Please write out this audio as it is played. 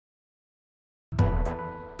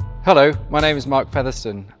Hello, my name is Mark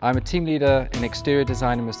Featherston. I'm a team leader in exterior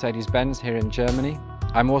design in Mercedes-Benz here in Germany.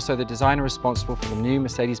 I'm also the designer responsible for the new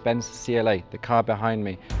Mercedes-Benz CLA, the car behind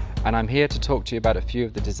me, and I'm here to talk to you about a few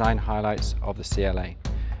of the design highlights of the CLA.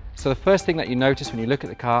 So the first thing that you notice when you look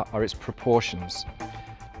at the car are its proportions.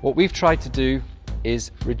 What we've tried to do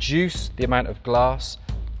is reduce the amount of glass,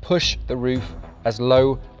 push the roof as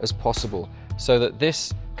low as possible, so that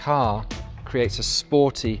this car creates a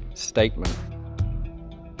sporty statement.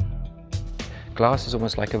 Glass is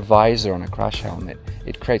almost like a visor on a crash helmet.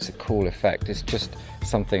 It creates a cool effect. It's just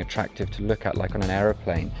something attractive to look at, like on an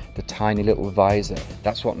aeroplane. The tiny little visor,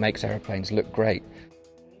 that's what makes aeroplanes look great.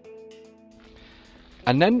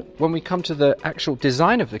 And then when we come to the actual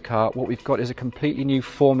design of the car, what we've got is a completely new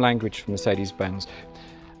form language from Mercedes-Benz.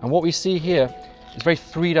 And what we see here is very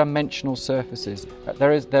three-dimensional surfaces.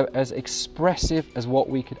 They're as expressive as what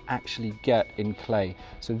we could actually get in clay.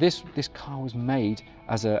 So this car was made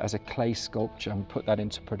as a clay sculpture and put that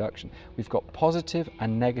into production. We've got positive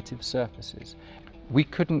and negative surfaces. We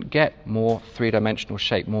couldn't get more three-dimensional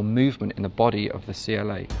shape, more movement in the body of the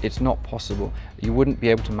CLA. It's not possible. You wouldn't be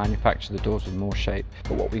able to manufacture the doors with more shape.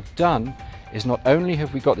 But what we've done is not only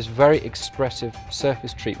have we got this very expressive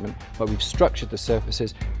surface treatment, but we've structured the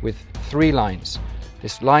surfaces with three lines.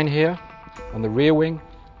 This line here on the rear wing,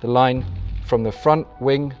 the line from the front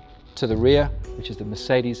wing to the rear, which is the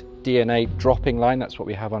Mercedes DNA dropping line. That's what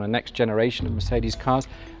we have on a next generation of Mercedes cars.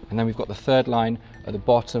 And then we've got the third line at the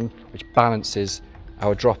bottom, which balances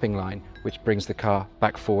our dropping line, which brings the car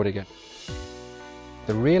back forward again.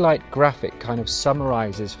 The rear light graphic kind of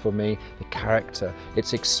summarizes for me the character.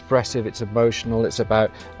 It's expressive, it's emotional, it's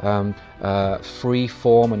about free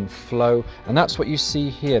form and flow. And that's what you see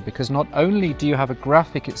here, because not only do you have a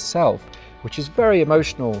graphic itself, which is very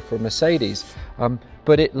emotional for Mercedes,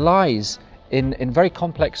 but it lies in very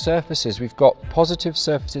complex surfaces. We've got positive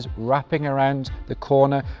surfaces wrapping around the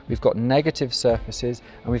corner, we've got negative surfaces,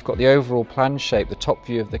 and we've got the overall plan shape, the top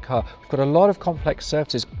view of the car. We've got a lot of complex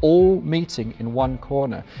surfaces all meeting in one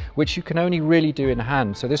corner, which you can only really do in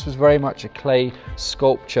hand. So this was very much a clay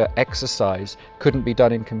sculpture exercise, couldn't be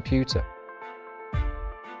done in computer.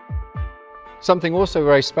 Something also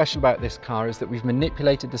very special about this car is that we've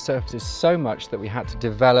manipulated the surfaces so much that we had to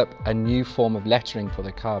develop a new form of lettering for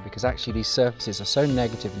the car, because actually these surfaces are so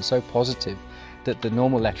negative and so positive that the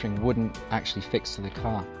normal lettering wouldn't actually fix to the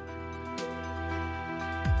car.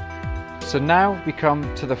 So now we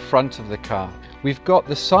come to the front of the car. We've got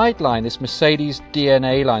the side line, this Mercedes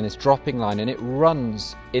DNA line, this dropping line, and it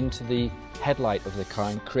runs into the headlight of the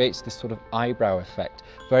car and creates this sort of eyebrow effect.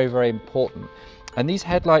 Very, very important. And these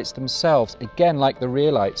headlights themselves, again, like the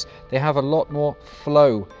rear lights, they have a lot more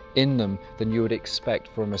flow in them than you would expect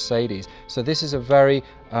for a Mercedes. So this is a very,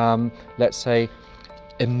 let's say,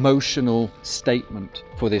 emotional statement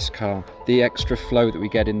for this car. The extra flow that we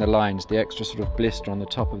get in the lines, the extra sort of blister on the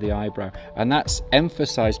top of the eyebrow. And that's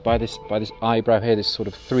emphasized by this eyebrow here, this sort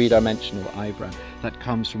of three-dimensional eyebrow. That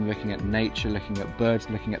comes from looking at nature, looking at birds,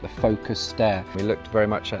 looking at the focused stare. We looked very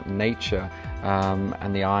much at nature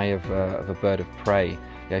and the eye of a bird of prey.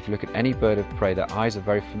 Yeah, if you look at any bird of prey, their eyes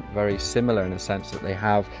are very similar in the sense that they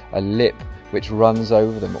have a lip which runs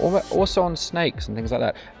over them. Also on snakes and things like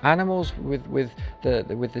that. Animals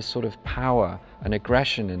with this sort of power and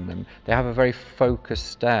aggression in them, they have a very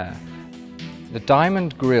focused stare. The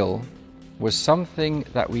diamond grille was something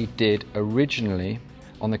that we did originally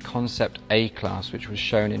on the Concept A-Class, which was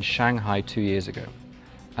shown in Shanghai 2 years ago.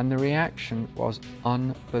 And the reaction was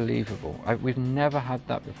unbelievable. We've never had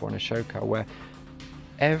that before in a show car, where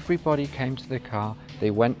everybody came to the car,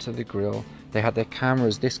 they went to the grille, they had their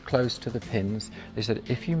cameras this close to the pins. They said,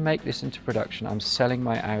 if you make this into production, I'm selling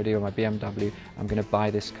my Audi or my BMW, I'm going to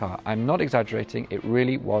buy this car. I'm not exaggerating, it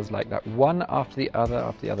really was like that. One after the other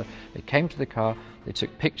after the other. They came to the car, they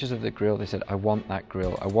took pictures of the grille, they said, I want that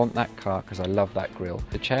grille, I want that car because I love that grille.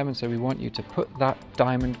 The chairman said, we want you to put that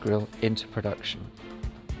diamond grille into production,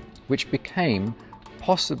 which became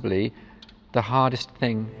possibly the hardest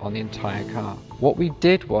thing on the entire car. What we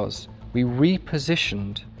did was we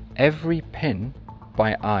repositioned every pin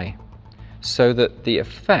by eye so that the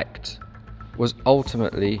effect was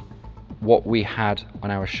ultimately what we had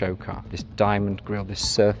on our show car, this diamond grille, this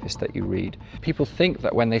surface that you read. People think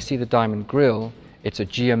that when they see the diamond grille, it's a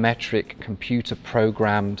geometric, computer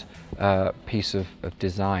programmed piece of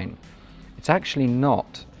design. It's actually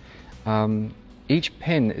not. Each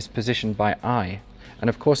pin is positioned by eye. And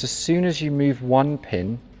of course, as soon as you move one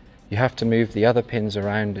pin, you have to move the other pins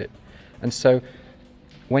around it. And so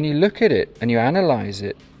when you look at it and you analyze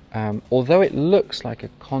it, although it looks like a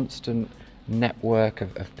constant network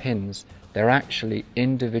of pins, they're actually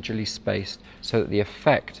individually spaced so that the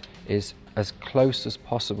effect is as close as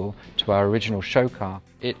possible to our original show car.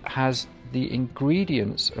 It has the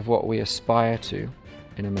ingredients of what we aspire to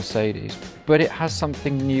in a Mercedes, but it has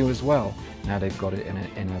something new as well. Now they've got it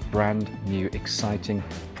in a brand new, exciting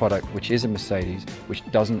product, which is a Mercedes, which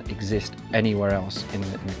doesn't exist anywhere else in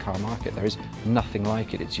the car market. There is nothing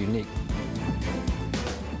like it. It's unique.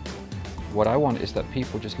 What I want is that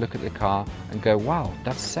people just look at the car and go, wow,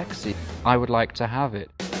 that's sexy. I would like to have it.